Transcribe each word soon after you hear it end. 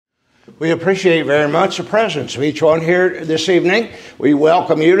We appreciate very much the presence of each one here this evening. We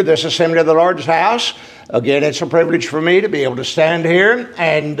welcome you to this Assembly of the Lord's house. Again, it's a privilege for me to be able to stand here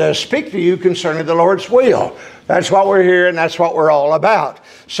and speak to you concerning the Lord's will. That's what we're here and that's what we're all about.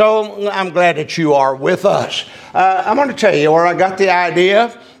 So I'm glad that you are with us. I'm going to tell you where I got the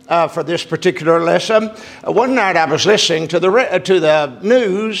idea for this particular lesson. One night I was listening to the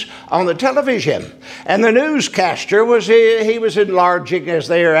news on the television, and the newscaster he was enlarging, as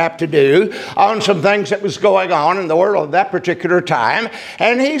they are apt to do, on some things that was going on in the world at that particular time.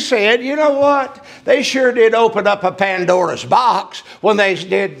 And he said, you know what? They sure did open up a Pandora's box when they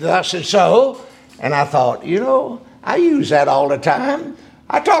did thus and so. And I thought, I use that all the time.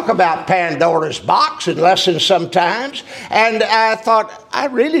 I talk about Pandora's box in lessons sometimes, and I thought, I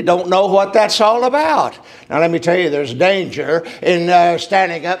really don't know what that's all about. Now, let me tell you, there's danger in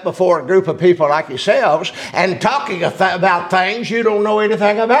standing up before a group of people like yourselves and talking about things you don't know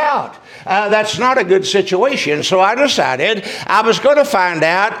anything about. That's not a good situation, so I decided I was going to find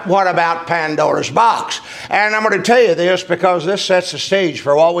out what about Pandora's box. And I'm going to tell you this because this sets the stage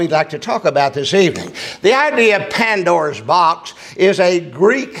for what we'd like to talk about this evening. The idea of Pandora's box is a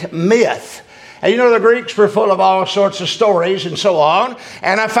Greek myth. And the Greeks were full of all sorts of stories and so on.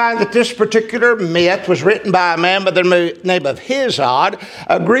 And I find that this particular myth was written by a man by the name of Hesiod,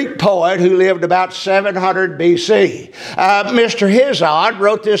 a Greek poet who lived about 700 BC. Mr. Hesiod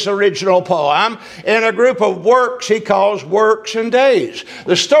wrote this original poem in a group of works he calls Works and Days.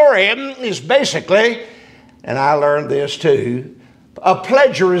 The story is basically, and I learned this too, a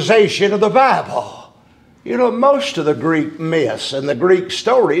plagiarization of the Bible. Most of the Greek myths and the Greek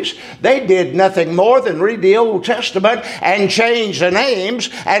stories, they did nothing more than read the Old Testament and change the names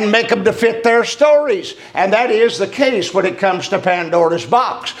and make them to fit their stories. And that is the case when it comes to Pandora's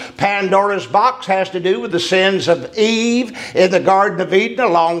box. Pandora's box has to do with the sins of Eve in the Garden of Eden a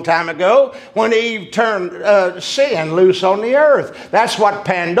long time ago when Eve turned sin loose on the earth. That's what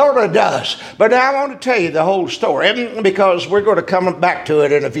Pandora does. But now I want to tell you the whole story because we're going to come back to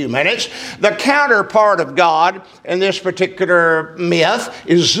it in a few minutes. The counterpart of God in this particular myth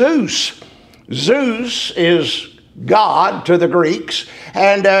is Zeus. Zeus is God to the Greeks,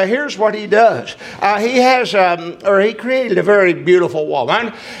 and here's what he does. He created a very beautiful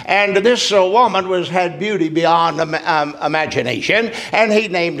woman, and this woman had beauty beyond imagination, and he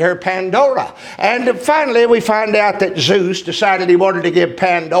named her Pandora. And finally, we find out that Zeus decided he wanted to give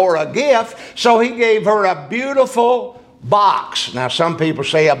Pandora a gift, so he gave her a beautiful box. Now, some people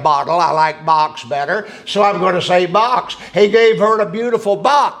say a bottle. I like box better, so I'm going to say box. He gave her a beautiful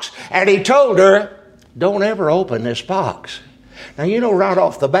box, and he told her, don't ever open this box. Now, right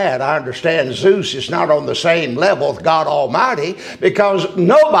off the bat, I understand Zeus is not on the same level with God Almighty because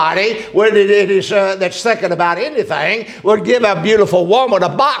nobody that's thinking about anything would give a beautiful woman a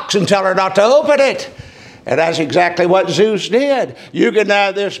box and tell her not to open it. And that's exactly what Zeus did. You can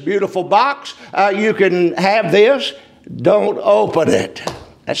have this beautiful box. You can have this. Don't open it.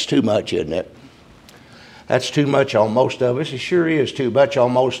 That's too much, isn't it? That's too much on most of us. It sure is too much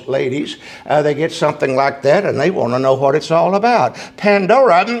on most ladies. They get something like that and they want to know what it's all about.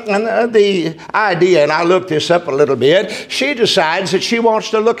 Pandora, and the idea, and I looked this up a little bit, she decides that she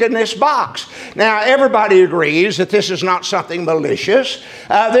wants to look in this box. Now, everybody agrees that this is not something malicious.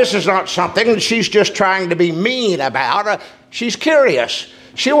 This is not something that she's just trying to be mean about. She's curious.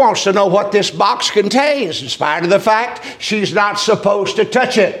 She wants to know what this box contains, in spite of the fact she's not supposed to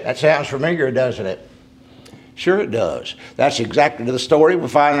touch it. That sounds familiar, doesn't it? Sure it does. That's exactly the story we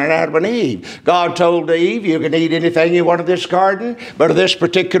find in Adam and Eve. God told Eve, you can eat anything you want of this garden, but of this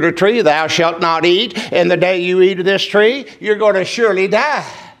particular tree thou shalt not eat. And the day you eat of this tree, you're going to surely die.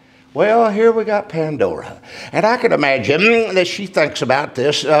 Well, here we got Pandora. And I can imagine that she thinks about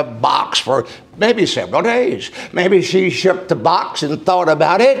this box for maybe several days. Maybe she shook the box and thought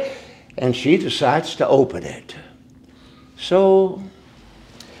about it, and she decides to open it. So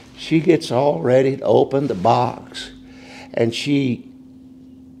she gets all ready to open the box, and you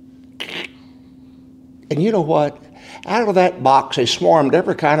know what? Out of that box, they swarmed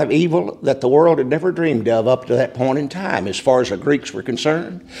every kind of evil that the world had never dreamed of up to that point in time, as far as the Greeks were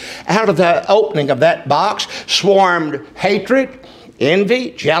concerned. Out of the opening of that box swarmed hatred, envy,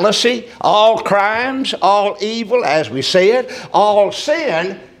 jealousy, all crimes, all evil, as we say it, all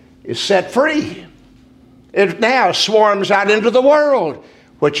sin is set free. It now swarms out into the world,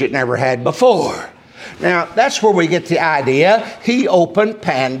 which it never had before. Now, that's where we get the idea. He opened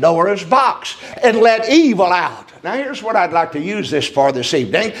Pandora's box and let evil out. Now, here's what I'd like to use this for this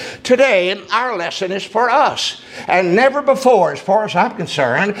evening. Today, our lesson is for us. And never before, as far as I'm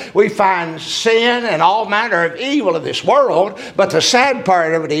concerned, we find sin and all manner of evil in this world. But the sad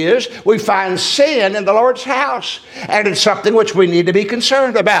part of it is we find sin in the Lord's house. And it's something which we need to be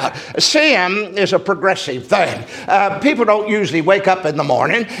concerned about. Sin is a progressive thing. People don't usually wake up in the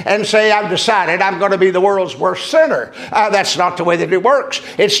morning and say, I've decided I'm going to be the world's worst sinner. That's not the way that it works.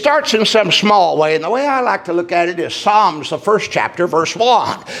 It starts in some small way. And the way I like to look at it is Psalms, the first chapter, verse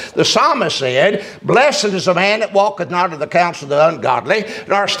 1. The psalmist said, Blessed is the man that walketh not in the counsel of the ungodly,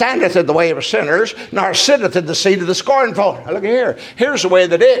 nor standeth in the way of sinners, nor sitteth in the seat of the scornful. Now look here. Here's the way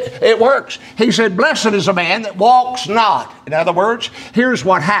that it works. He said, Blessed is the man that walks not. In other words, here's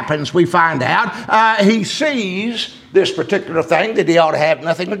what happens. We find out he sees this particular thing that he ought to have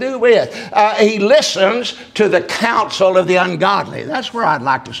nothing to do with. He listens to the counsel of the ungodly. That's where I'd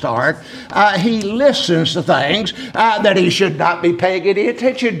like to start. He listens to things that he should not be paying any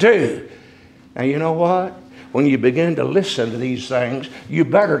attention to. Now, you know what? When you begin to listen to these things, you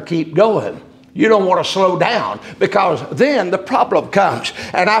better keep going. You don't want to slow down, because then the problem comes.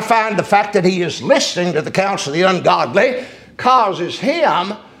 And I find the fact that he is listening to the counsel of the ungodly causes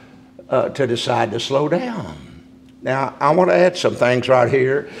him to decide to slow down. Now, I want to add some things right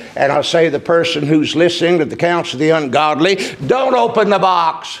here. And I'll say the person who's listening to the counsel of the ungodly, don't open the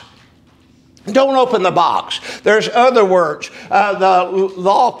box. Don't open the box. There's other words. The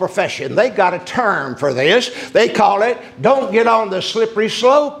law profession, they got a term for this. They call it, don't get on the slippery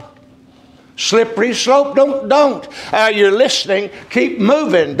slope. Slippery slope, don't. You're listening, keep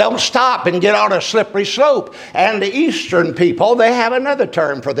moving. Don't stop and get on a slippery slope. And the Eastern people, they have another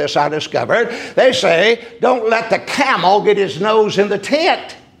term for this, I discovered. They say, don't let the camel get his nose in the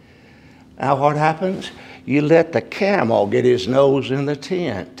tent. Now what happens? You let the camel get his nose in the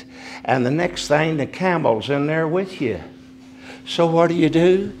tent. And the next thing, the camel's in there with you. So what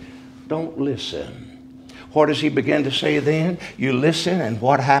do? Don't listen. What does he begin to say then? You listen, and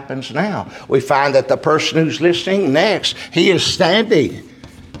what happens now? We find that the person who's listening next, he is standing.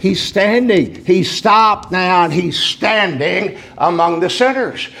 He's standing. He's stopped now, and he's standing among the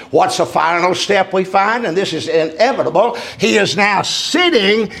sinners. What's the final step we find? And this is inevitable. He is now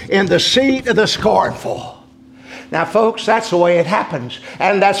sitting in the seat of the scornful. Now, folks, that's the way it happens.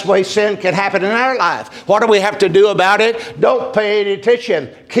 And that's the way sin can happen in our life. What do we have to do about it? Don't pay any attention.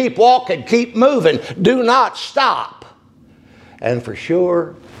 Keep walking. Keep moving. Do not stop. And for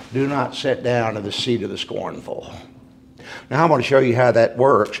sure, do not sit down in the seat of the scornful. Now, I want to show you how that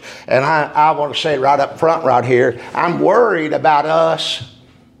works. And I want to say right up front right here, I'm worried about us.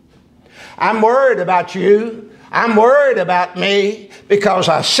 I'm worried about you. I'm worried about me, because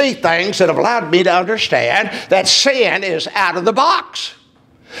I see things that have allowed me to understand that sin is out of the box.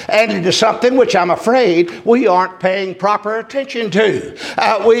 And it is something which I'm afraid we aren't paying proper attention to.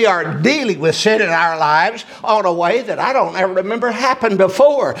 We are dealing with sin in our lives on a way that I don't ever remember happened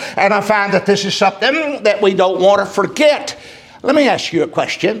before. And I find that this is something that we don't want to forget. Let me ask you a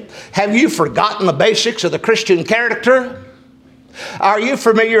question. Have you forgotten the basics of the Christian character? Are you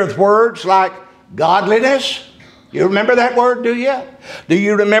familiar with words like godliness? You remember that word, do you? Do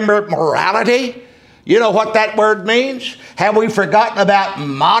you remember morality? You know what that word means? Have we forgotten about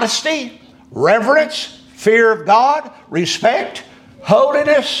modesty, reverence, fear of God, respect,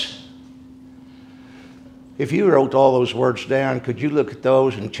 holiness? If you wrote all those words down, could you look at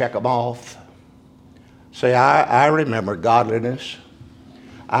those and check them off? Say, I remember godliness.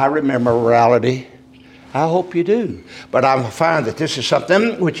 I remember morality. I hope you do. But I find that this is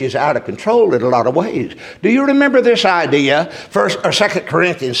something which is out of control in a lot of ways. Do you remember this idea? 2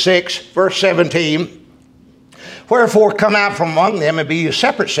 Corinthians 6, verse 17. Wherefore come out from among them and be you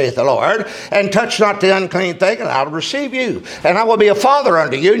separate, saith the Lord, and touch not the unclean thing, and I will receive you. And I will be a father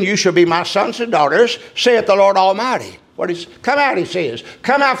unto you, and you shall be my sons and daughters, saith the Lord Almighty. Come out, he says.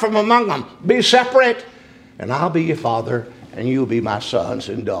 Come out from among them. Be separate, and I'll be your father, and you'll be my sons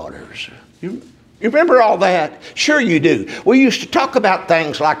and daughters. You remember all that? Sure you do. We used to talk about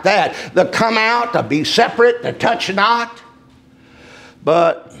things like that. The come out, the be separate, the touch not.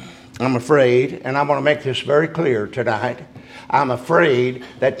 But I'm afraid, and I want to make this very clear tonight, I'm afraid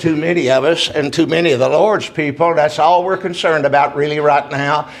that too many of us and too many of the Lord's people, that's all we're concerned about really right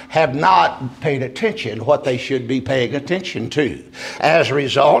now, have not paid attention to what they should be paying attention to. As a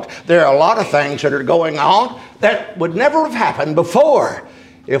result, there are a lot of things that are going on that would never have happened before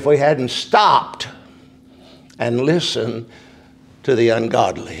if we hadn't stopped and listened to the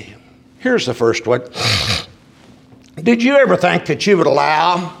ungodly. Here's the first one. Did you ever think that you would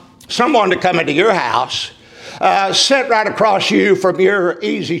allow someone to come into your house, sit right across you from your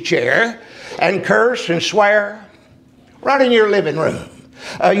easy chair, and curse and swear? right in your living room.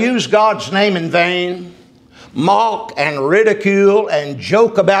 Use God's name in vain, mock and ridicule and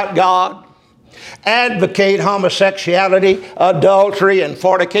joke about God, advocate homosexuality, adultery, and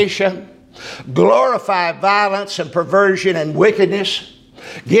fornication, glorify violence and perversion and wickedness,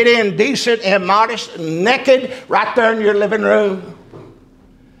 get indecent, immodest, naked right there in your living room.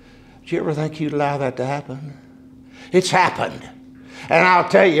 Do you ever think you'd allow that to happen? It's happened. And I'll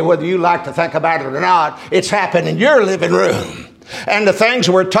tell you, whether you like to think about it or not, it's happened in your living room. And the things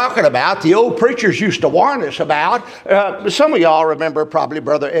we're talking about, the old preachers used to warn us about. Some of y'all remember probably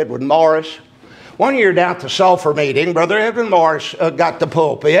Brother Edwin Morris. One year down at the Sulphur meeting, Brother Edwin Morris got the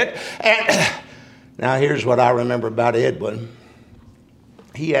pulpit. And now here's what I remember about Edwin.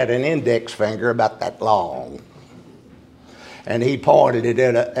 He had an index finger about that long. And he pointed it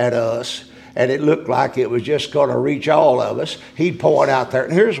at us. And it looked like it was just going to reach all of us. He'd point out there,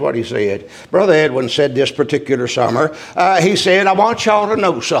 and here's what he said. Brother Edwin said this particular summer, he said, I want y'all to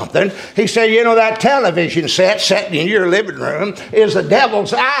know something. He said, you know, that television set sitting in your living room is the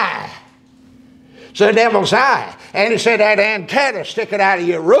devil's eye. It's the devil's eye. And he said, that antenna sticking out of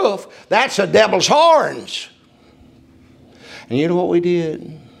your roof, that's the devil's horns. And you know what we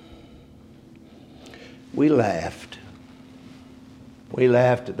did? We laughed. We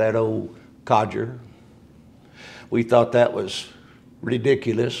laughed at that old codger. We thought that was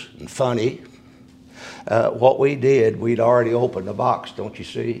ridiculous and funny. What we did, we'd already opened the box, don't you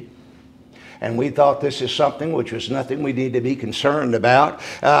see? And we thought this is something which was nothing we need to be concerned about.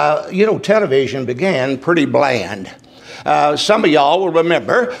 You know, television began pretty bland. Some of y'all will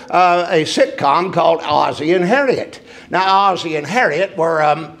remember a sitcom called Ozzie and Harriet. Now, Ozzie and Harriet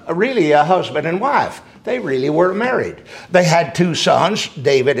were really a husband and wife. They really were married. They had two sons,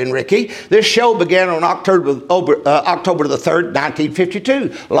 David and Ricky. This show began on October the 3rd,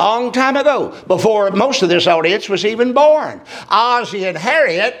 1952, long time ago, before most of this audience was even born. Ozzie and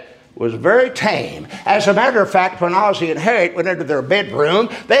Harriet was very tame. As a matter of fact, when Ozzie and Harriet went into their bedroom,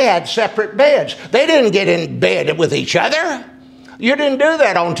 they had separate beds. They didn't get in bed with each other. You didn't do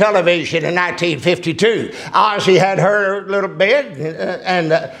that on television in 1952. Ozzie had her little bed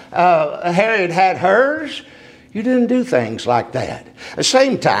and Harriet had hers. You didn't do things like that. At the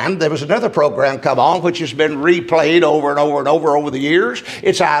same time, there was another program come on which has been replayed over and over the years.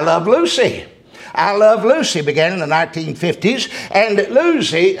 It's I Love Lucy. I Love Lucy began in the 1950s. And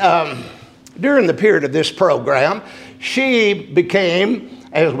Lucy, during the period of this program, she became,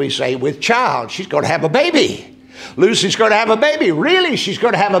 as we say, with child. She's going to have a baby. Lucy's going to have a baby. Really, she's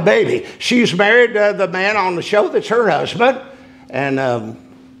going to have a baby. She's married the man on the show that's her husband, and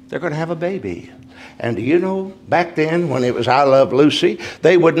they're going to have a baby. And do you know, back then when it was I Love Lucy,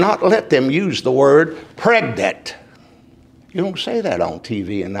 they would not let them use the word pregnant. You don't say that on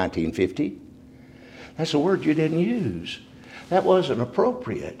TV in 1950. That's a word you didn't use. That wasn't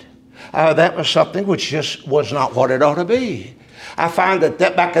appropriate. That was something which just was not what it ought to be. I find that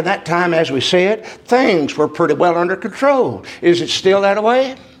back in that time, as we said, things were pretty well under control. Is it still that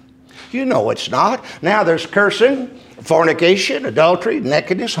way? You know it's not. Now there's cursing, fornication, adultery,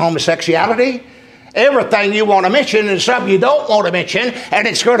 nakedness, homosexuality. Everything you want to mention and something you don't want to mention, and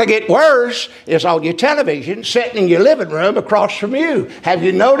it's going to get worse, is on your television sitting in your living room across from you. Have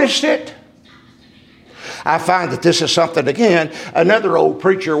you noticed it? I find that this is something, again, another old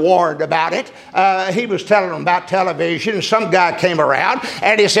preacher warned about it. He was telling them about television, and some guy came around,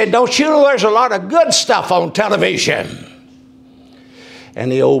 and he said, don't you know there's a lot of good stuff on television?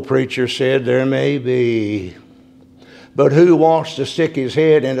 And the old preacher said, there may be. But who wants to stick his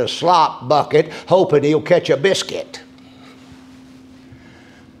head in a slop bucket hoping he'll catch a biscuit?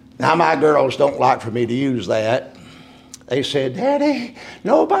 Now, my girls don't like for me to use that. They said, Daddy,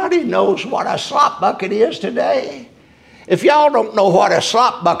 nobody knows what a slop bucket is today. If y'all don't know what a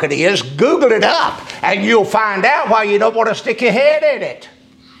slop bucket is, Google it up, and you'll find out why you don't want to stick your head in it.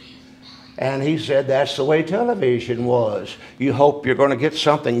 And he said that's the way television was. You hope you're going to get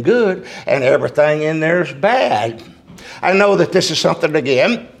something good, and everything in there is bad. I know that this is something,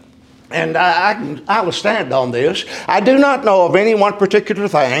 again, and I will stand on this. I do not know of any one particular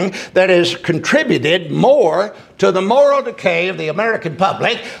thing that has contributed more to the moral decay of the American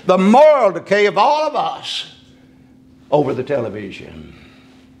public, the moral decay of all of us, over the television.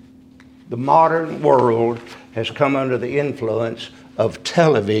 The modern world has come under the influence of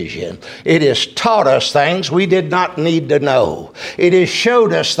television. It has taught us things we did not need to know. It has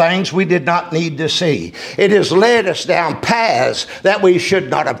showed us things we did not need to see. It has led us down paths that we should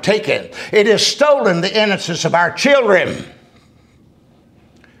not have taken. It has stolen the innocence of our children.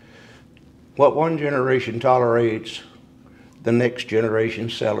 What one generation tolerates, the next generation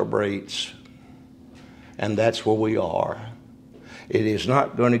celebrates. And that's where we are. It is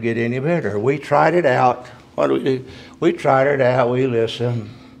not going to get any better. We tried it out. What do we do? We tried it out. We listen.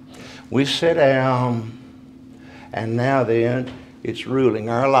 We sit down. And now then, it's ruling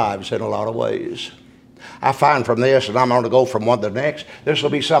our lives in a lot of ways. I find from this, and I'm going to go from one to the next, this will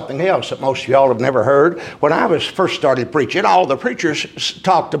be something else that most of y'all have never heard. When I was first started preaching, all the preachers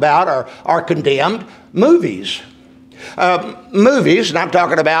talked about or condemned movies. Movies, and I'm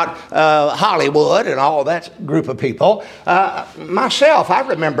talking about Hollywood and all that group of people. Myself, I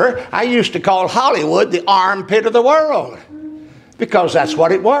remember I used to call Hollywood the armpit of the world, because that's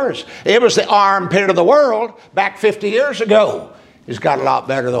what it was. It was the armpit of the world back 50 years ago. It's got a lot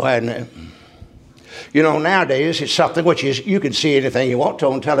better though, hasn't it? You know, nowadays it's something which is, you can see anything you want to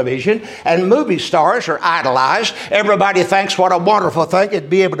on television, and movie stars are idolized. Everybody thinks what a wonderful thing it'd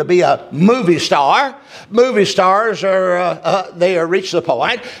be able to be a movie star. Movie stars they are reached the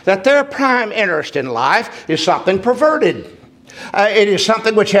point that their prime interest in life is something perverted. It is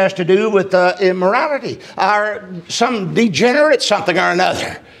something which has to do with immorality or some degenerate something or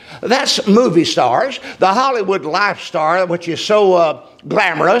another. That's movie stars. The Hollywood life star, which is so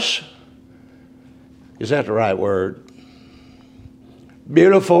glamorous. Is that the right word?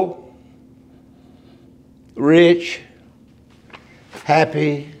 Beautiful, rich,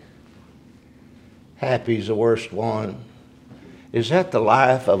 happy. Happy's the worst one. Is that the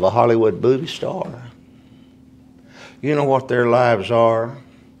life of a Hollywood movie star? You know what their lives are?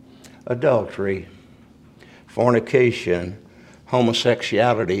 Adultery, fornication,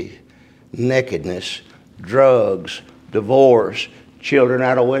 homosexuality, nakedness, drugs, divorce, children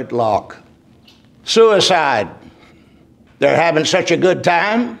out of wedlock, suicide. They're having such a good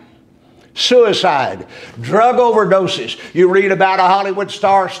time. Suicide, drug overdoses. You read about a Hollywood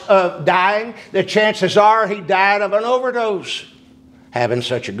star dying, the chances are he died of an overdose. Having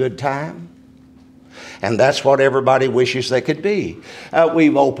such a good time. And that's what everybody wishes they could be.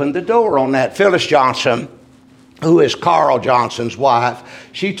 We've opened the door on that. Phyllis Johnson, who is Carl Johnson's wife,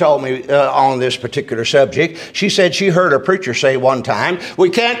 she told me on this particular subject, she said she heard a preacher say one time, we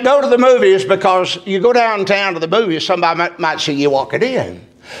can't go to the movies because you go downtown to the movies, somebody might see you walking in.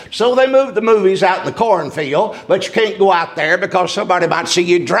 So they moved the movies out in the cornfield, but you can't go out there because somebody might see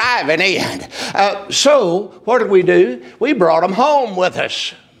you driving in. So what did we do? We brought them home with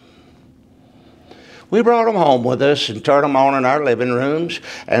us. We brought them home with us and turned them on in our living rooms,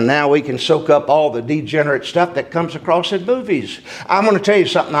 and now we can soak up all the degenerate stuff that comes across in movies. I'm going to tell you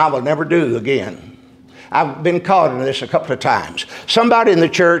something I will never do again. I've been caught in this a couple of times. Somebody in the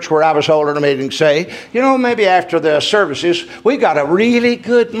church where I was holding a meeting say, you know, maybe after the services, we got a really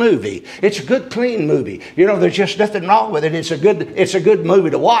good movie. It's a good, clean movie. You know, there's just nothing wrong with it. It's a good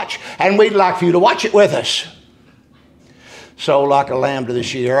movie to watch, and we'd like for you to watch it with us. So like a lamb to the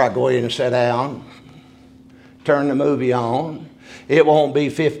shear, I go in and sit down, turn the movie on. It won't be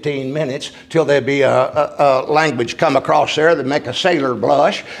 15 minutes till there be a language come across there that make a sailor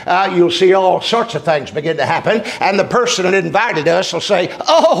blush. You'll see all sorts of things begin to happen. And the person that invited us will say,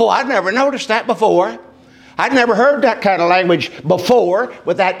 oh, I never noticed that before. I'd never heard that kind of language before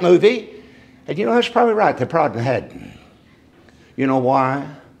with that movie. And you know, that's probably right. They probably hadn't. You know why?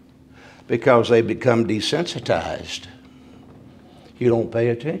 Because they become desensitized. You don't pay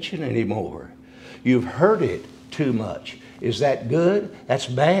attention anymore. You've heard it too much. Is that good? That's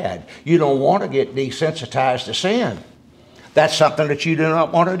bad. You don't want to get desensitized to sin. That's something that you do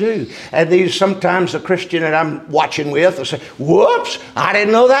not want to do. And sometimes the Christian that I'm watching with will say, whoops, I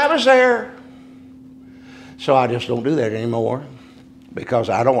didn't know that was there. So I just don't do that anymore because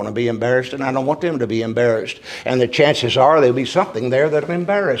I don't want to be embarrassed and I don't want them to be embarrassed. And the chances are there'll be something there that'll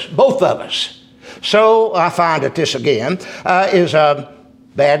embarrass both of us. So I find that this again is a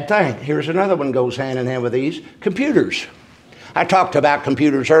bad thing. Here's another one goes hand in hand with these. Computers. I talked about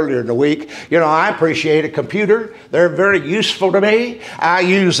computers earlier in the week. You know, I appreciate a computer. They're very useful to me. I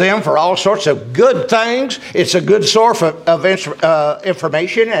use them for all sorts of good things. It's a good source of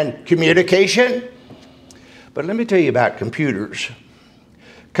information and communication. But let me tell you about computers.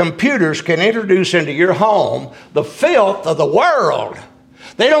 Computers can introduce into your home the filth of the world.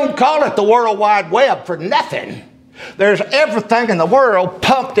 They don't call it the World Wide Web for nothing. There's everything in the world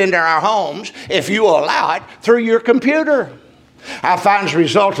pumped into our homes, if you will allow it, through your computer. I find as a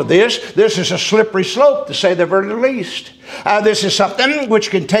result of this is a slippery slope, to say the very least. This is something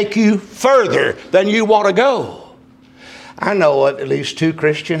which can take you further than you want to go. I know of at least 2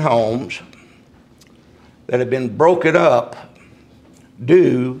 Christian homes that have been broken up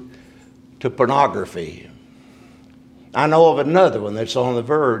due to pornography. I know of another one that's on the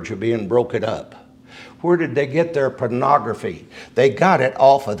verge of being broken up. Where did they get their pornography? They got it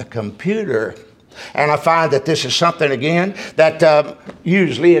off of the computer. And I find that this is something, again, that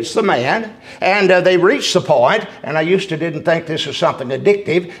usually it's the man. And they reach the point, and I used to didn't think this was something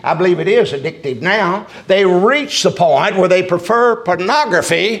addictive. I believe it is addictive now. They reach the point where they prefer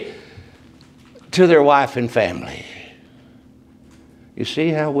pornography to their wife and family. You see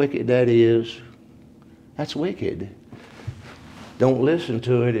how wicked that is? That's wicked. Don't listen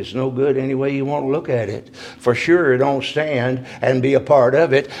to it. It's no good any way you want to look at it. For sure, don't stand and be a part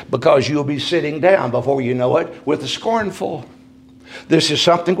of it, because you'll be sitting down before you know it with the scornful. This is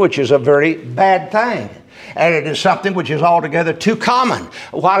something which is a very bad thing. And it is something which is altogether too common.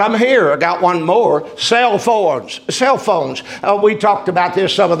 While I'm here, I got one more. Cell phones. We talked about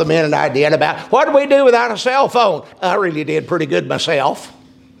this, some of the men and I did, about what do we do without a cell phone? I really did pretty good myself.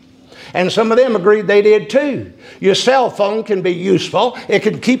 And some of them agreed they did too. Your cell phone can be useful. It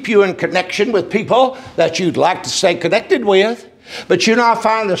can keep you in connection with people that you'd like to stay connected with. But you know, I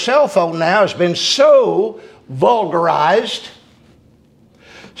find the cell phone now has been so vulgarized.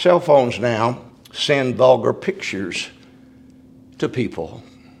 Cell phones now send vulgar pictures to people.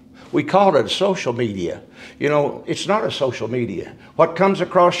 We call it social media. You know, it's not a social media. What comes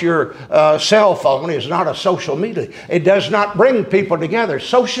across your cell phone is not a social media. It does not bring people together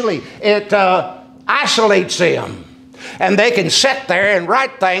socially. It isolates them. And they can sit there and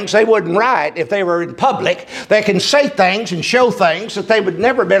write things they wouldn't write if they were in public. They can say things and show things that they would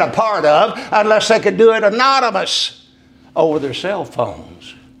never been a part of unless they could do it anonymous over their cell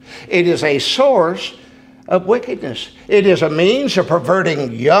phones. It is a source of wickedness. It is a means of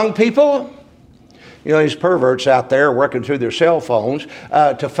perverting young people. You know, these perverts out there working through their cell phones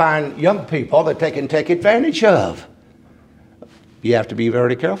to find young people that they can take advantage of. You have to be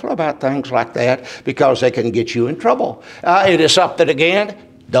very careful about things like that, because they can get you in trouble. It is something, again,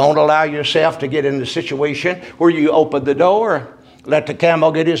 don't allow yourself to get in the situation where you open the door, let the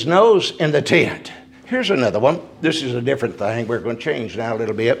camel get his nose in the tent. Here's another one. This is a different thing. We're going to change now a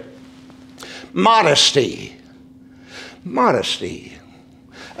little bit. Modesty. Modesty.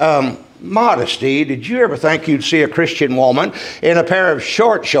 Modesty. Did you ever think you'd see a Christian woman in a pair of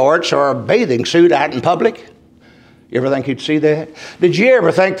short shorts or a bathing suit out in public? You ever think you'd see that? Did you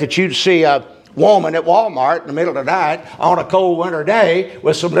ever think that you'd see a woman at Walmart in the middle of the night on a cold winter day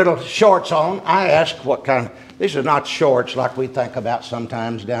with some little shorts on? I asked what kind of... These are not shorts like we think about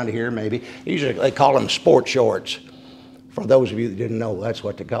sometimes down here maybe. Usually they call them sport shorts. For those of you that didn't know, that's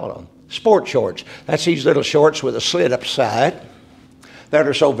what they call them. Sport shorts. That's these little shorts with a slit up side that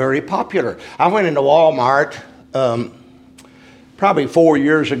are so very popular. I went into Walmart probably 4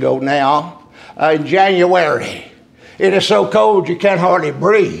 years ago now in January. It is so cold you can't hardly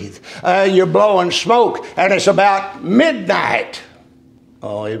breathe. You're blowing smoke, and it's about midnight.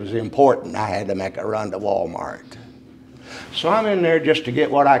 Oh, it was important. I had to make a run to Walmart. So I'm in there just to get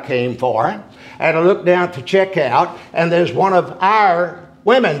what I came for, and I look down to check out, and there's one of our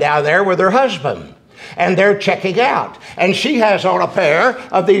women down there with her husband, and they're checking out, and she has on a pair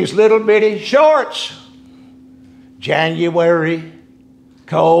of these little bitty shorts. January,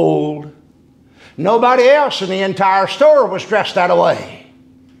 cold. Nobody else in the entire store was dressed that way.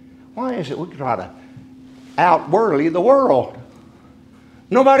 Why is it we try to out-worldly the world?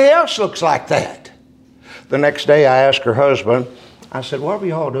 Nobody else looks like that. The next day I asked her husband, I said, what were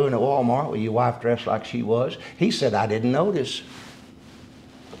you all doing at Walmart with your wife dressed like she was? He said, I didn't notice.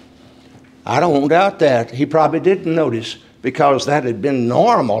 I don't doubt that. He probably didn't notice, because that had been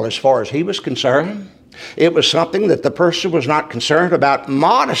normal as far as he was concerned. It was something that the person was not concerned about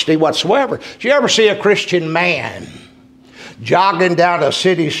modesty whatsoever. Did you ever see a Christian man jogging down a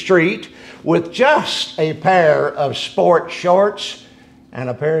city street with just a pair of sport shorts and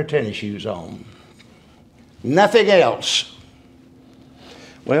a pair of tennis shoes on? Nothing else.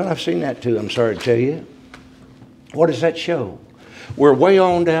 Well, I've seen that too, I'm sorry to tell you. What does that show? We're way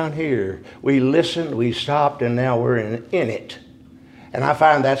on down here. We listened, we stopped, and now we're in it. And I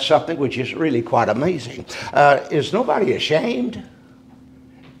find that's something which is really quite amazing. Is nobody ashamed?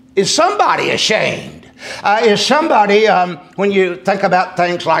 Is somebody ashamed? Is somebody, when you think about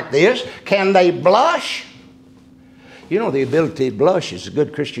things like this, can they blush? You know, the ability to blush is a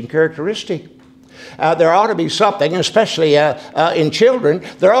good Christian characteristic. There ought to be something, especially in children,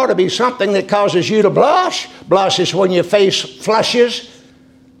 there ought to be something that causes you to blush. Blush is when your face flushes.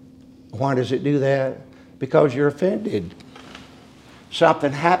 Why does it do that? Because you're offended.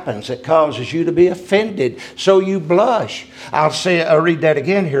 Something happens that causes you to be offended, so you blush. I'll read that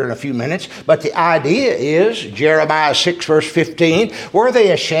again here in a few minutes. But the idea is, Jeremiah 6, verse 15, were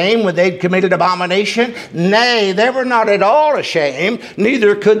they ashamed when they'd committed abomination? Nay, they were not at all ashamed,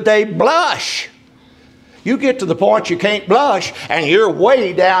 neither could they blush. You get to the point you can't blush, and you're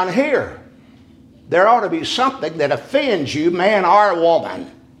way down here. There ought to be something that offends you, man or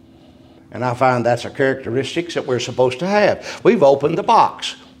woman. And I find that's a characteristic that we're supposed to have. We've opened the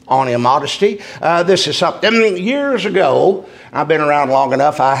box on immodesty. This is something years ago. I've been around long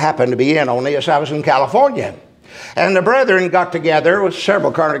enough. I happened to be in on this. I was in California. And the brethren got together with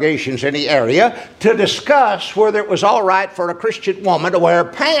several congregations in the area to discuss whether it was all right for a Christian woman to wear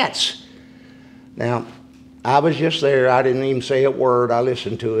pants. Now, I was just there. I didn't even say a word. I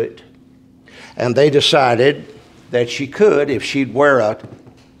listened to it. And they decided that she could if she'd wear a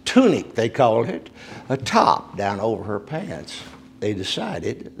tunic, they called it, a top down over her pants. They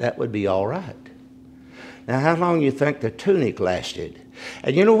decided that would be all right. Now, how long do you think the tunic lasted?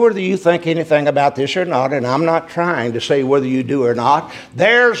 And you know, whether you think anything about this or not, and I'm not trying to say whether you do or not,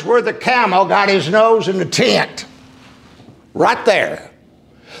 there's where the camel got his nose in the tent. Right there.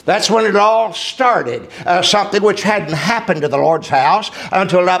 That's when it all started, something which hadn't happened to the Lord's house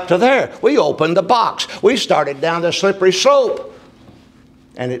until up to there. We opened the box. We started down the slippery slope,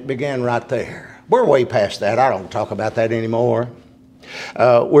 and it began right there. We're way past that. I don't talk about that anymore.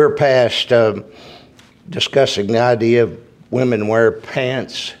 We're past discussing the idea of women wear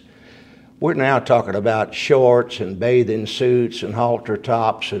pants. We're now talking about shorts and bathing suits and halter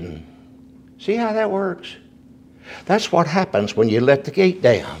tops. And see how that works? That's what happens when you let the gate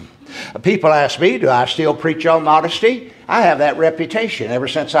down. People ask me, do I still preach on modesty? I have that reputation ever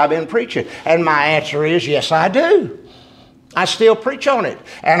since I've been preaching. And my answer is, yes, I do. I still preach on it.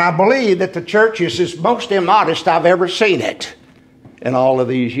 And I believe that the church is the most immodest I've ever seen it in all of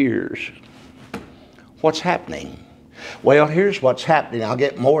these years. What's happening? Well, here's what's happening. I'll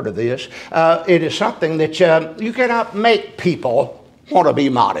get more to this. It is something that you cannot make people want to be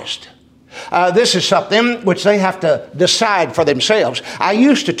modest. This is something which they have to decide for themselves. I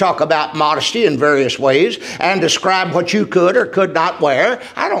used to talk about modesty in various ways and describe what you could or could not wear.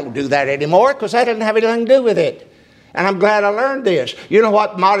 I don't do that anymore because that doesn't have anything to do with it. And I'm glad I learned this. You know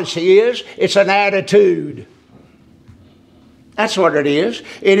what modesty is? It's an attitude. That's what it is.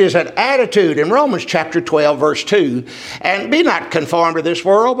 It is an attitude. In Romans chapter 12, verse 2, and be not conformed to this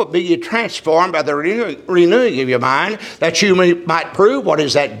world, but be ye transformed by the renewing of your mind, that you might prove what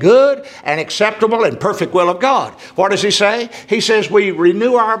is that good and acceptable and perfect will of God. What does he say? He says we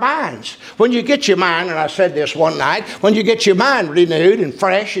renew our minds. When you get your mind, and I said this one night, when you get your mind renewed and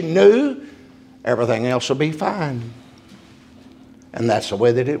fresh and new, everything else will be fine. And that's the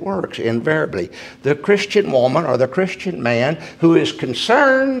way that it works, invariably. The Christian woman or the Christian man who is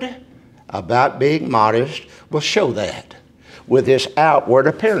concerned about being modest will show that with his outward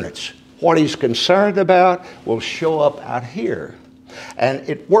appearance. What he's concerned about will show up out here. And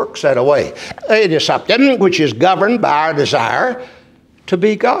it works that way. It is something which is governed by our desire to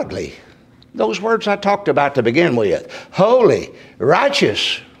be godly. Those words I talked about to begin with. Holy,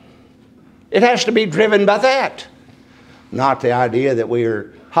 righteous. It has to be driven by that. Not the idea that we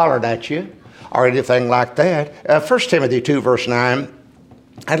are hollering at you or anything like that. 1 Timothy 2, verse 9,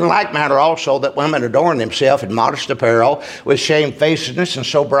 and in like manner also that women adorn themselves in modest apparel with shamefacedness and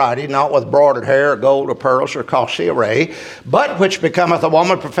sobriety, not with broidered hair or gold or pearls or costly array, but which becometh a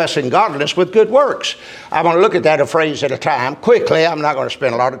woman professing godliness with good works. I want to look at that a phrase at a time. Quickly, I'm not going to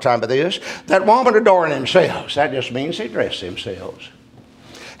spend a lot of time with this. That woman adorn themselves. That just means they dress themselves.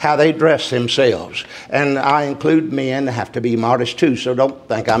 How they dress themselves. And I include men have to be modest too, so don't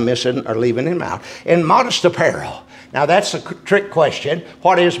think I'm missing or leaving him out. In modest apparel. Now that's a trick question.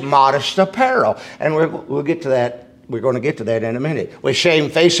 What is modest apparel? And we'll get to that. We're going to get to that in a minute. With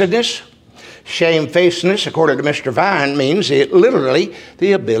shamefacedness. Shamefacedness, according to Mr. Vine, means literally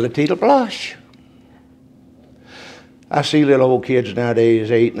the ability to blush. I see little old kids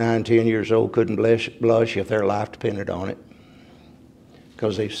nowadays, 8, 9, 10 years old, couldn't blush if their life depended on it.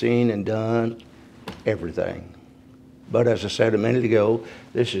 Because they've seen and done everything. But as I said a minute ago,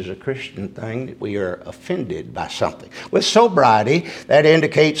 this is a Christian thing that we are offended by something. With sobriety, that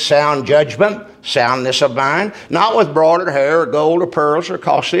indicates sound judgment, soundness of mind, not with broidered hair or gold or pearls or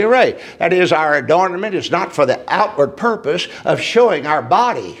costly array. That is, our adornment is not for the outward purpose of showing our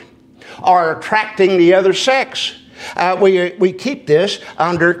body or attracting the other sex. We keep this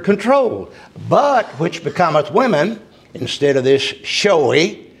under control. But which becometh women, instead of this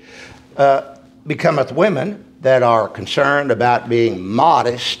showy, becometh women that are concerned about being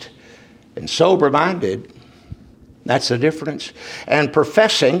modest and sober-minded. That's the difference. And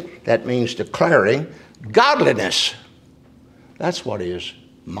professing, that means declaring, godliness. That's what is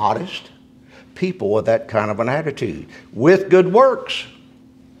modest. People with that kind of an attitude. With good works.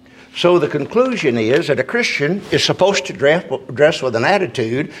 So the conclusion is that a Christian is supposed to dress with an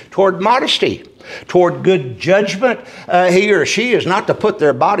attitude toward modesty, toward good judgment. He or she is not to put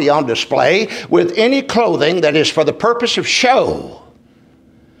their body on display with any clothing that is for the purpose of show.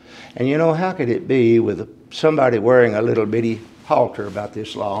 And you know, how could it be with somebody wearing a little bitty halter about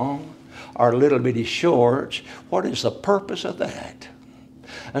this long or little bitty shorts? What is the purpose of that?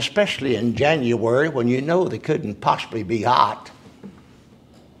 Especially in January when you know they couldn't possibly be hot.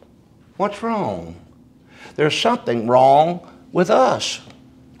 What's wrong? There's something wrong with us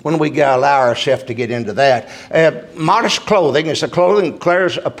when we allow ourselves to get into that. Modest clothing is the clothing that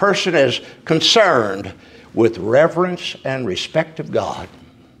declares a person as concerned with reverence and respect of God.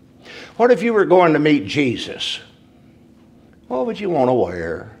 What if you were going to meet Jesus? What would you want to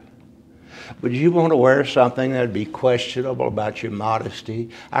wear? Would you want to wear something that would be questionable about your modesty?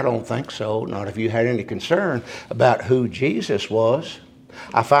 I don't think so, not if you had any concern about who Jesus was.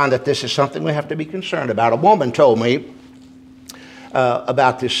 I find that this is something we have to be concerned about. A woman told me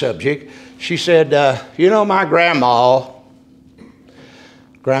about this subject. She said, my grandma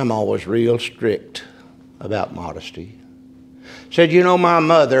was real strict about modesty. Said,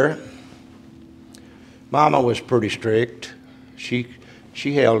 my Mama was pretty strict. She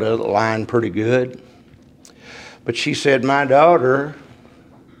held the line pretty good. But she said, my daughter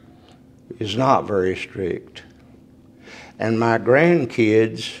is not very strict. And my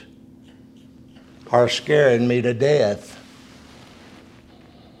grandkids are scaring me to death.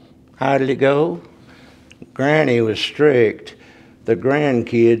 How did it go? Granny was strict. The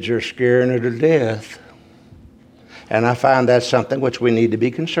grandkids are scaring her to death. And I find that's something which we need to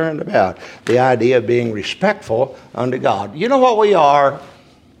be concerned about. The idea of being respectful unto God. You know what we are?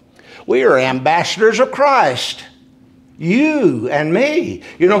 We are ambassadors of Christ. You and me.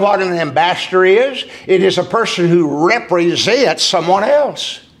 You know what an ambassador is? It is a person who represents someone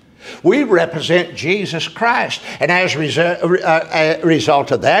else. We represent Jesus Christ. And as a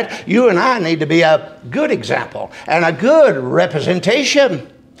result of that, you and I need to be a good example and a good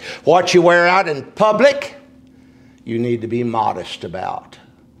representation. What you wear out in public, you need to be modest about,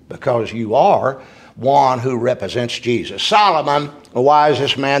 because you are one who represents Jesus. Solomon, the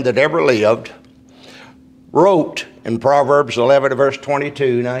wisest man that ever lived, wrote in Proverbs 11 verse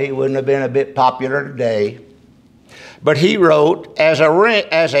 22. Now, he wouldn't have been a bit popular today, but he wrote, as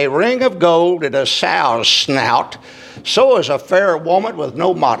a ring of gold in a sow's snout, so is a fair woman with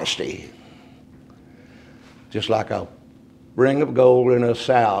no modesty. Just like a ring of gold in a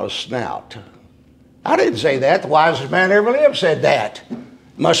sow's snout. I didn't say that. The wisest man ever lived said that.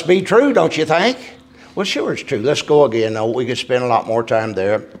 Must be true, don't you think? Well, sure it's true. Let's go again. No, we could spend a lot more time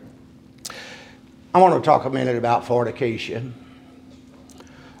there. I want to talk a minute about fornication,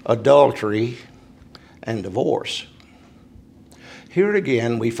 adultery, and divorce. Here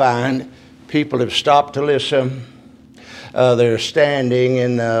again, we find people have stopped to listen. They're standing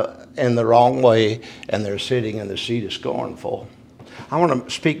in the wrong way, and they're sitting in the seat of scornful. I want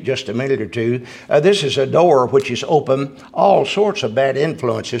to speak just a minute or two. This is a door which is open all sorts of bad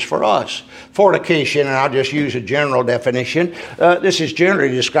influences for us. Fornication, and I'll just use a general definition. This is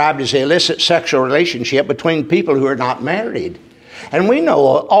generally described as the illicit sexual relationship between people who are not married. And we know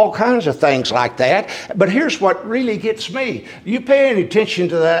all kinds of things like that. But here's what really gets me. You pay any attention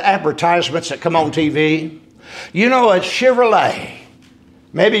to the advertisements that come on TV? You know, a Chevrolet,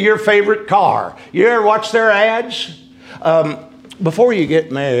 maybe your favorite car. You ever watch their ads? Before you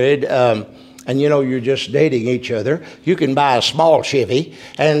get married, and you're just dating each other, you can buy a small Chevy,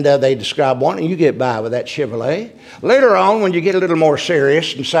 and they describe one, and you get by with that Chevrolet. Later on, when you get a little more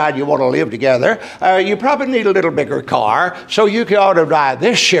serious and decide you want to live together, you probably need a little bigger car, so you ought to buy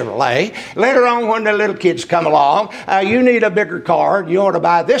this Chevrolet. Later on, when the little kids come along, you need a bigger car, and you ought to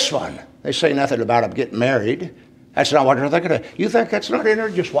buy this one. They say nothing about them getting married. That's not what they're thinking of. You think that's not in there?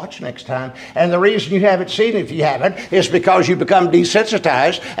 Just watch next time. And the reason you haven't seen it, if you haven't, is because you become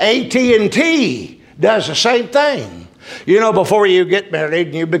desensitized. AT&T does the same thing. Before you get married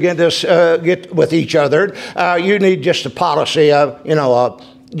and you begin to get with each other, you need just a policy of,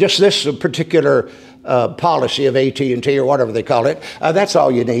 just this particular policy of AT&T or whatever they call it. That's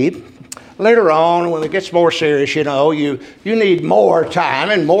all you need. Later on, when it gets more serious, you need more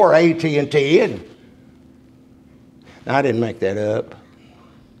time and more AT&T. I didn't make that up.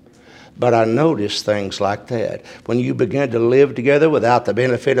 But I noticed things like that. When you begin to live together without the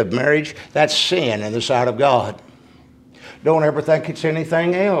benefit of marriage, that's sin in the sight of God. Don't ever think it's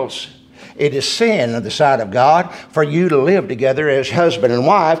anything else. It is sin in the sight of God for you to live together as husband and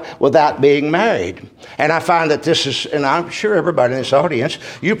wife without being married. And I find that this is, and I'm sure everybody in this audience,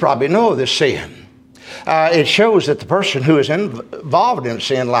 you probably know this sin. It shows that the person who is involved in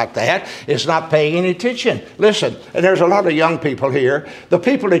sin like that is not paying any attention. Listen, and there's a lot of young people here. The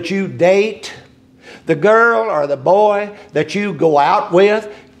people that you date, the girl or the boy that you go out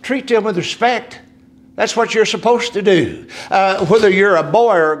with, treat them with respect. That's what you're supposed to do. Whether you're a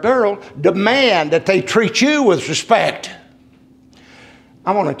boy or a girl, demand that they treat you with respect.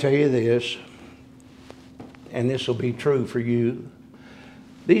 I want to tell you this, and this will be true for you.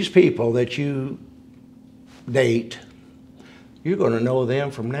 These people that you date, you're going to know them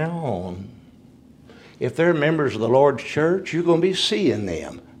from now on. If they're members of the Lord's church, you're going to be seeing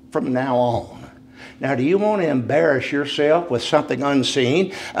them from now on. Now, do you want to embarrass yourself with something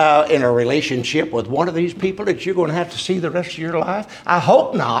unseen in a relationship with one of these people that you're going to have to see the rest of your life? I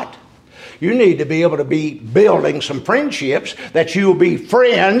hope not. You need to be able to be building some friendships that you'll be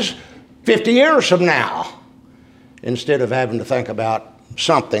friends 50 years from now, instead of having to think about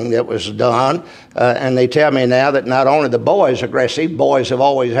something that was done. And they tell me now that not only the boys aggressive, boys have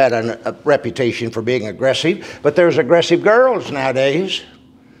always had a reputation for being aggressive, but there's aggressive girls nowadays.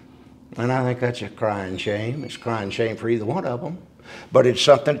 And I think that's a crying shame. It's a crying shame for either one of them. But it's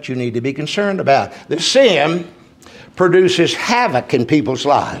something that you need to be concerned about. The sin produces havoc in people's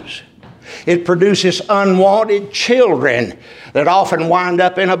lives. It produces unwanted children that often wind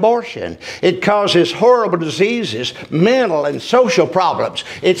up in abortion. It causes horrible diseases, mental and social problems.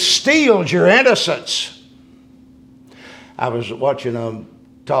 It steals your innocence. I was watching a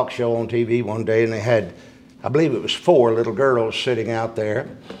talk show on TV one day, and they had, I believe it was 4 little girls sitting out there,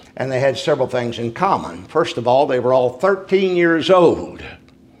 and they had several things in common. First of all, they were all 13 years old.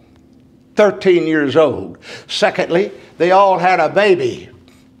 13 years old. Secondly, they all had a baby.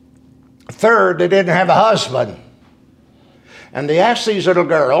 Third, they didn't have a husband. And they asked these little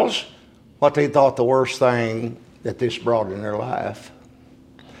girls what they thought the worst thing that this brought in their life.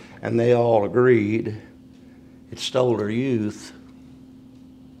 And they all agreed it stole their youth.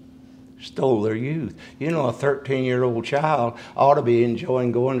 Stole their youth. You know, a 13-year-old child ought to be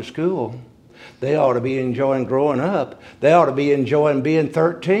enjoying going to school. They ought to be enjoying growing up. They ought to be enjoying being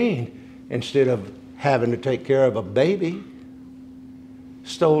 13 instead of having to take care of a baby.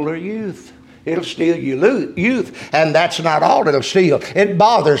 Stole their youth. It'll steal your youth, and that's not all it'll steal. It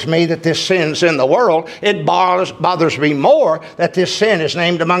bothers me that this sin's in the world. It bothers me more that this sin is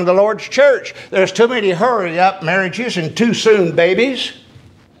named among the Lord's church. There's too many hurry-up marriages and too soon babies.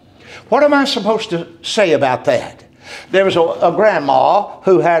 What am I supposed to say about that? There was a grandma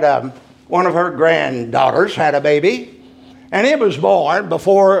who had one of her granddaughters had a baby, and it was born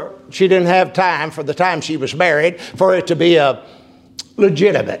before she didn't have time, for the time she was married, for it to be a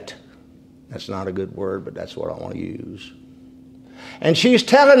legitimate. That's not a good word, but that's what I want to use. And she's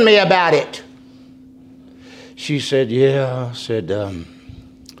telling me about it. She said, she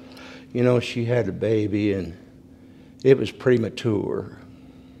had a baby and it was premature.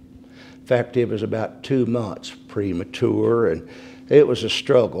 In fact, it was about 2 months premature, and it was a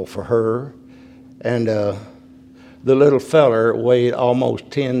struggle for her. And the little feller weighed almost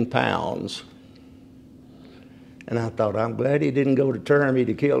 10 pounds. And I thought, I'm glad he didn't go to term, he'd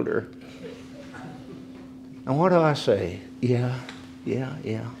have killed her. And what do I say? Yeah.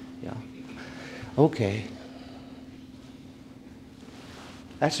 Okay.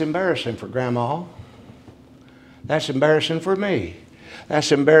 That's embarrassing for Grandma. That's embarrassing for me.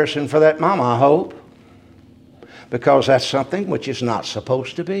 That's embarrassing for that mama, I hope. Because that's something which is not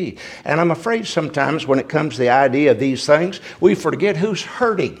supposed to be. And I'm afraid sometimes when it comes to the idea of these things, we forget who's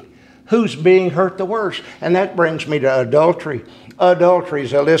hurting. Who's being hurt the worst? And that brings me to adultery. Adultery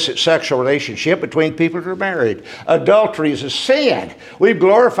is an illicit sexual relationship between people who are married. Adultery is a sin. We've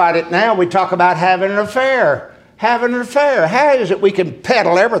glorified it now. We talk about having an affair. Having an affair. How is it we can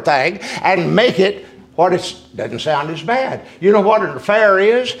peddle everything and make it what it doesn't sound as bad? You know what an affair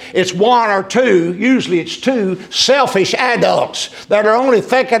is? It's one or two, usually it's two, selfish adults that are only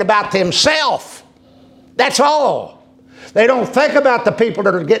thinking about themselves. That's all. They don't think about the people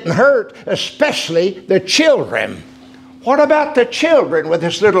that are getting hurt, especially the children. What about the children with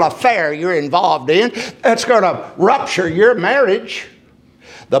this little affair you're involved in that's going to rupture your marriage?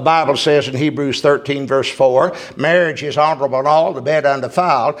 The Bible says in Hebrews 13, verse 4, marriage is honorable in all, the bed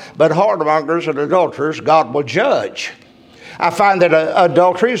undefiled, but whoremongers and adulterers God will judge. I find that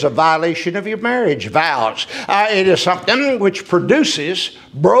adultery is a violation of your marriage vows. It is something which produces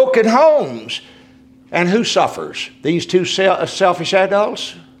broken homes. And who suffers? These two selfish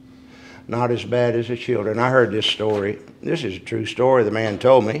adults? Not as bad as the children. I heard this story. This is a true story the man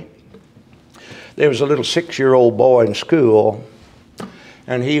told me. There was a little 6-year-old boy in school,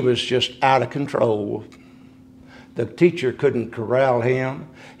 and he was just out of control. The teacher couldn't corral him.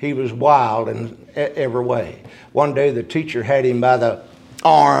 He was wild in every way. One day the teacher had him by the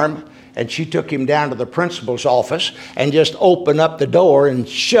arm, and she took him down to the principal's office and just opened up the door and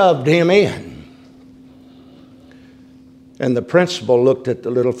shoved him in. And the principal looked at the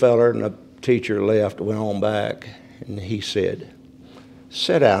little feller, and the teacher left, went on back, and he said,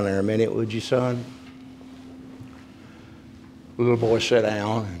 "Sit down there a minute, would you, son?" The little boy sat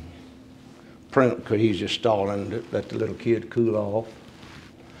down. Because he's just stalling to let the little kid cool off.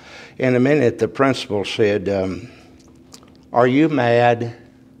 In a minute, the principal said, "Are you mad?"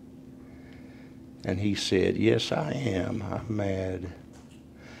 And he said, "Yes, I am. I'm mad."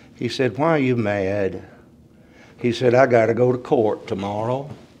 He said, "Why are you mad?" He said, "I got to go to court tomorrow.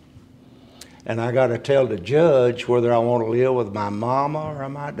 And I got to tell the judge whether I want to live with my mama or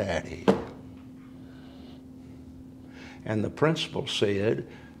my daddy." And the principal said,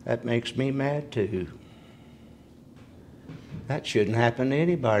 "That makes me mad too." That shouldn't happen to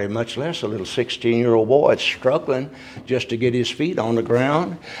anybody, much less a little 16-year-old boy struggling just to get his feet on the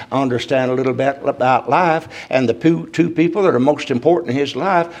ground, understand a little bit about life, and the two people that are most important in his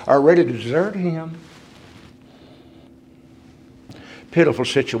life are ready to desert him. Pitiful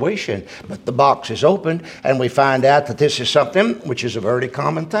situation, but the box is opened, and we find out that this is something which is a very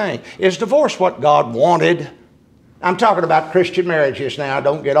common thing. Is divorce what God wanted? I'm talking about Christian marriages now.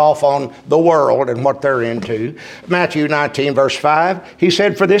 Don't get off on the world and what they're into. Matthew 19, verse 5, he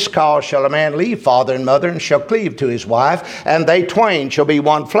said, "For this cause shall a man leave father and mother, and shall cleave to his wife, and they twain shall be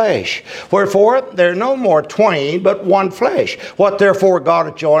one flesh. Wherefore there are no more twain, but one flesh. What therefore God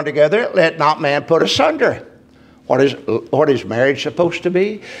hath joined together, let not man put asunder." What is marriage supposed to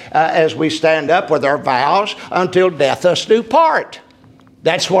be? As we stand up with our vows, "Until death us do part."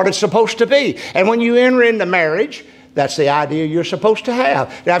 That's what it's supposed to be. And when you enter into marriage, that's the idea you're supposed to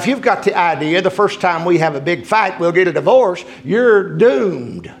have. Now, if you've got the idea the first time we have a big fight, we'll get a divorce, you're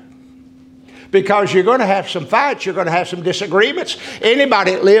doomed. Because you're going to have some fights, you're going to have some disagreements.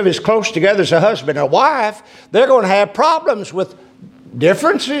 Anybody that live as close together as a husband and a wife, they're going to have problems with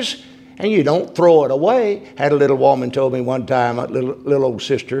differences, and you don't throw it away. Had a little woman told me one time, a little old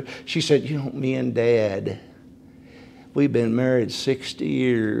sister, she said, "You know, me and Dad, we've been married 60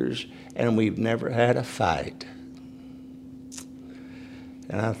 years, and we've never had a fight."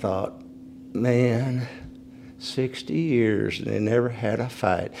 And I thought, man, 60 years and they never had a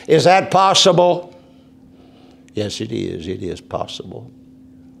fight. Is that possible? Yes, it is. It is possible.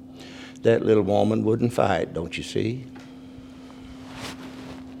 That little woman wouldn't fight, don't you see?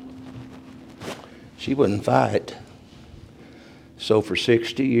 She wouldn't fight. So for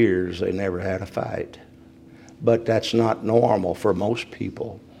 60 years, they never had a fight. But that's not normal for most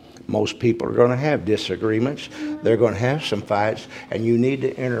people. Most people are going to have disagreements. They're going to have some fights, and you need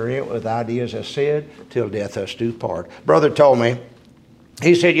to enter in with ideas, as I said, till death us do part. Brother told me,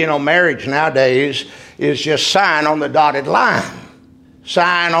 he said, you know, marriage nowadays is just sign on the dotted line.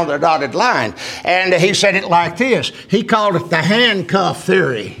 Sign on the dotted line. And he said it like this. He called it the handcuff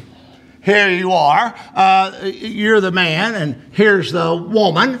theory. Here you are. You're the man, and here's the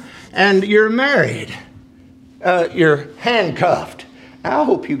woman, and you're married. You're handcuffed. I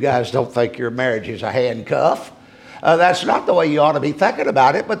hope you guys don't think your marriage is a handcuff. That's not the way you ought to be thinking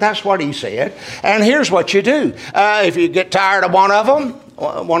about it, but that's what he said. And here's what you do. If you get tired of one of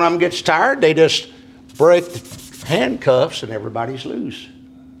them gets tired, they just break the handcuffs and everybody's loose.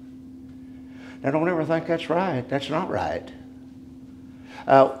 Now, don't ever think that's right. That's not right.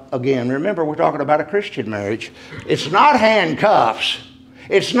 Again, remember, we're talking about a Christian marriage. It's not handcuffs.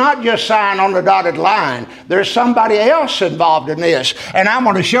 It's not just sign on the dotted line. There's somebody else involved in this. And I'm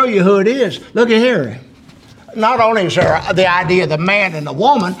going to show you who it is. Look at here. Not only is there the idea of the man and the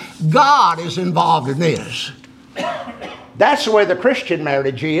woman, God is involved in this. That's the way the Christian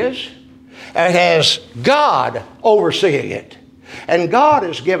marriage is. It has God overseeing it. And God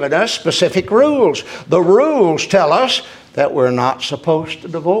has given us specific rules. The rules tell us that we're not supposed to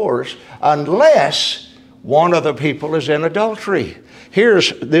divorce unless one of the people is in adultery.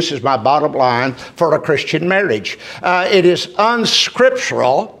 This is my bottom line for a Christian marriage. It is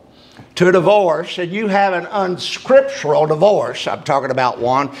unscriptural to divorce, and you have an unscriptural divorce. I'm talking about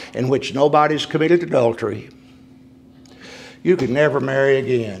one in which nobody's committed adultery. You could never marry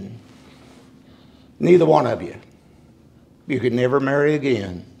again. Neither one of you. You could never marry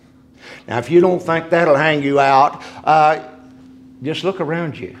again. Now, if you don't think that'll hang you out, just look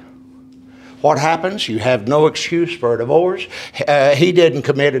around you. What happens? You have no excuse for a divorce. He didn't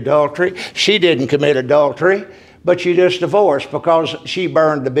commit adultery. She didn't commit adultery. But you just divorced because she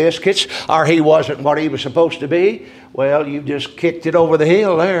burned the biscuits or he wasn't what he was supposed to be. Well, you just kicked it over the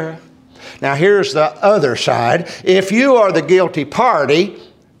hill there. Now here's the other side. If you are the guilty party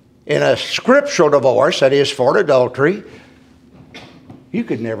in a scriptural divorce, that is for adultery, you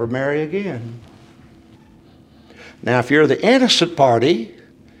could never marry again. Now if you're the innocent party,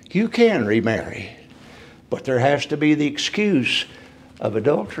 you can remarry. But there has to be the excuse of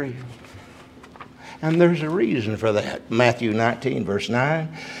adultery. And there's a reason for that. Matthew 19, verse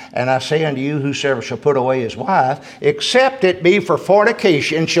 9. And I say unto you, whosoever shall put away his wife, except it be for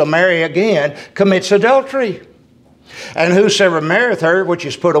fornication, shall marry again, commits adultery. And whosoever marrieth her, which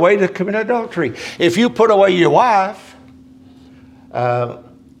is put away, to commit adultery. If you put away your wife for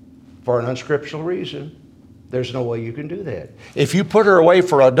an unscriptural reason, there's no way you can do that. If you put her away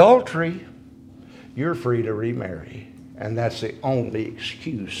for adultery, you're free to remarry. And that's the only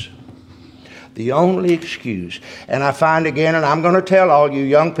excuse. The only excuse. And I find again, and I'm going to tell all you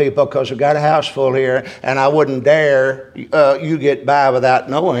young people, because we've got a house full here, and I wouldn't dare you get by without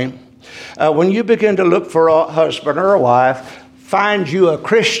knowing. When you begin to look for a husband or a wife, find you a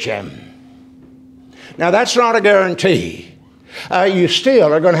Christian. Now that's not a guarantee. You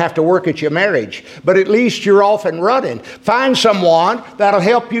still are going to have to work at your marriage, but at least you're off and running. Find someone that'll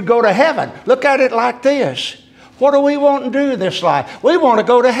help you go to heaven. Look at it like this. What do we want to do in this life? We want to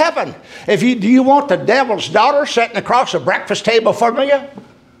go to heaven. Do you want the devil's daughter sitting across the breakfast table from you?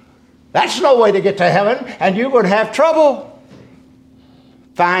 That's no way to get to heaven, and you're going to have trouble.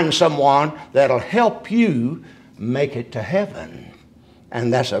 Find someone that'll help you make it to heaven.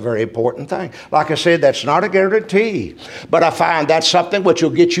 And that's a very important thing. Like I said, that's not a guarantee. But I find that's something which will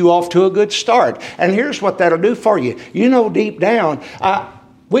get you off to a good start. And here's what that'll do for you. You know deep down,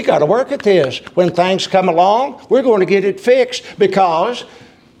 we got to work at this. When things come along, we're going to get it fixed because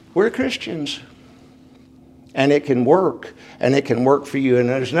we're Christians. And it can work. And it can work for you. And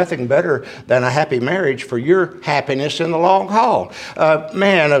there's nothing better than a happy marriage for your happiness in the long haul. A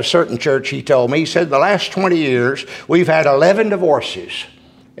man of a certain church, he told me, he said, the last 20 years, we've had 11 divorces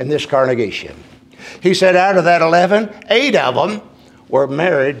in this congregation. He said, out of that 11, 8 of them were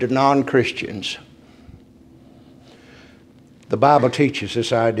married to non-Christians. The Bible teaches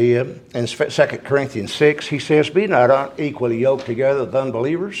this idea. In 2 Corinthians 6, he says, be not unequally yoked together with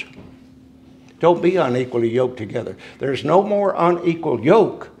unbelievers. Don't be unequally yoked together. There's no more unequal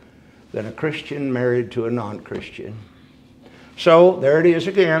yoke than a Christian married to a non-Christian. So there it is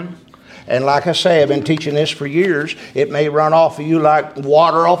again. And like I say, I've been teaching this for years. It may run off of you like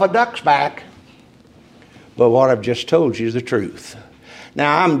water off a duck's back. But what I've just told you is the truth.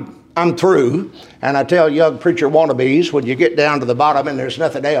 Now I'm through, and I tell young preacher wannabes, when you get down to the bottom and there's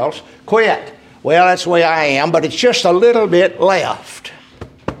nothing else, quit. Well, that's the way I am, but it's just a little bit left.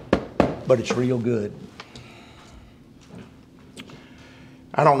 But it's real good.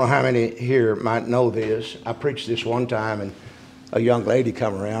 I don't know how many here might know this. I preached this one time, and a young lady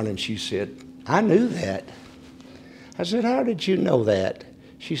come around, and she said, I knew that. I said, how did you know that?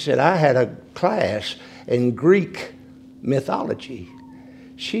 She said, I had a class in Greek mythology.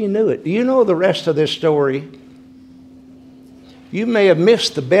 She knew it. Do you know the rest of this story? You may have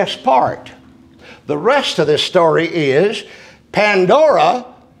missed the best part. The rest of this story is Pandora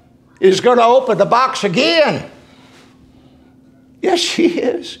is going to open the box again. Yes, she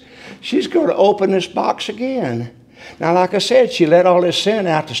is. She's going to open this box again. Now, like I said, she let all this sin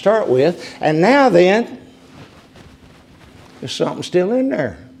out to start with, and now then, there's something still in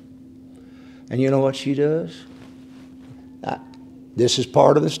there. And you know what she does? This is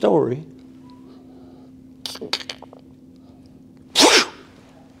part of the story.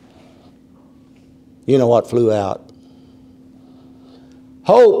 You know what flew out?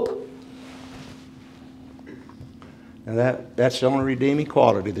 Hope. And that's the only redeeming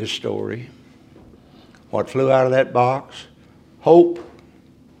quality of this story. What flew out of that box? Hope.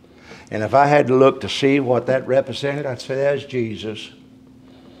 And if I had to look to see what that represented, I'd say that's Jesus.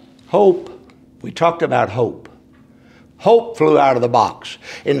 Hope. We talked about hope. Hope flew out of the box.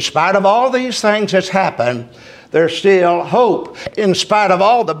 In spite of all these things that's happened, there's still hope. In spite of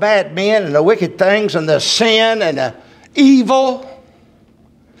all the bad men and the wicked things and the sin and the evil,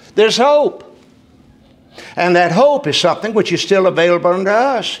 there's hope. And that hope is something which is still available unto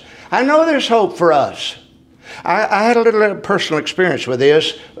us. I know there's hope for us. I had a little personal experience with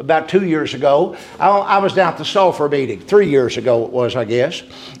this about 2 years ago. I was down at the Sulphur meeting. 3 years ago it was, I guess.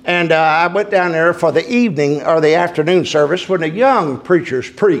 And I went down there for the evening or the afternoon service when the young preachers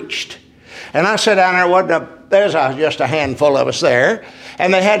preached. And I sat down there, there's just a handful of us there.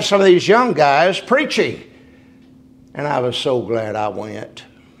 And they had some of these young guys preaching. And I was so glad I went.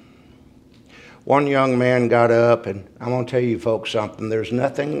 One young man got up, and I'm going to tell you folks something. There's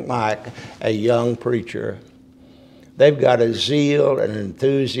nothing like a young preacher They've got a zeal and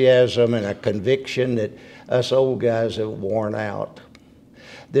enthusiasm and a conviction that us old guys have worn out.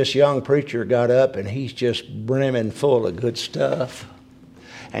 This young preacher got up and he's just brimming full of good stuff.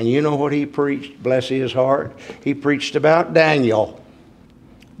 And you know what he preached, bless his heart? He preached about Daniel.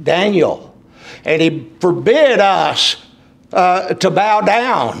 Daniel. And he forbid us to bow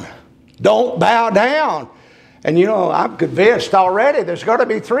down. Don't bow down. And you know, I'm convinced already there's going to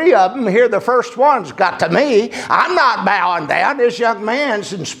be 3 of them. Here the first one's got to me. I'm not bowing down. This young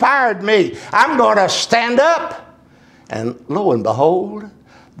man's inspired me. I'm going to stand up. And lo and behold,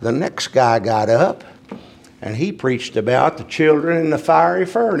 the next guy got up and he preached about the children in the fiery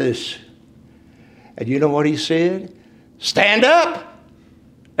furnace. And you know what he said? Stand up.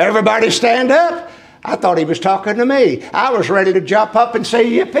 Everybody stand up. I thought he was talking to me. I was ready to jump up and say,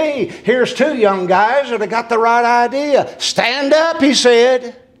 yippee. Here's 2 young guys that have got the right idea. Stand up, he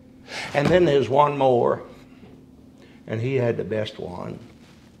said. And then there's one more. And he had the best one,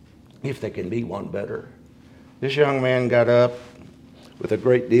 if there can be one better. This young man got up with a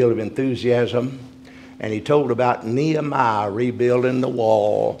great deal of enthusiasm, and he told about Nehemiah rebuilding the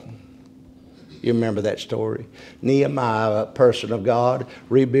wall. You remember that story? Nehemiah, a person of God,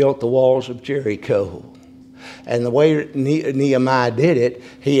 rebuilt the walls of Jericho. And the way Nehemiah did it,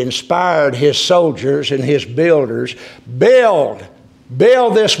 he inspired his soldiers and his builders, build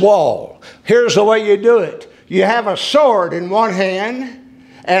this wall. Here's the way you do it. You have a sword in one hand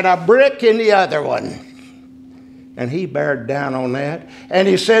and a brick in the other one. And he bared down on that. And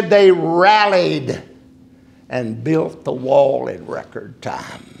he said they rallied and built the wall in record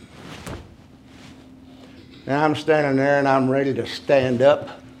time. Now I'm standing there and I'm ready to stand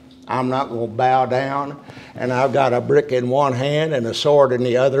up. I'm not going to bow down. And I've got a brick in one hand and a sword in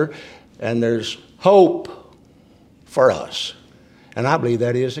the other. And there's hope for us. And I believe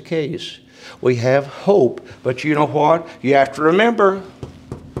that is the case. We have hope. But you know what? You have to remember,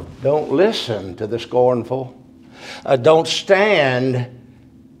 don't listen to the scornful. Don't stand,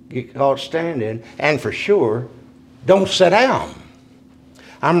 get caught standing. And for sure, don't sit down.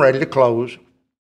 I'm ready to close.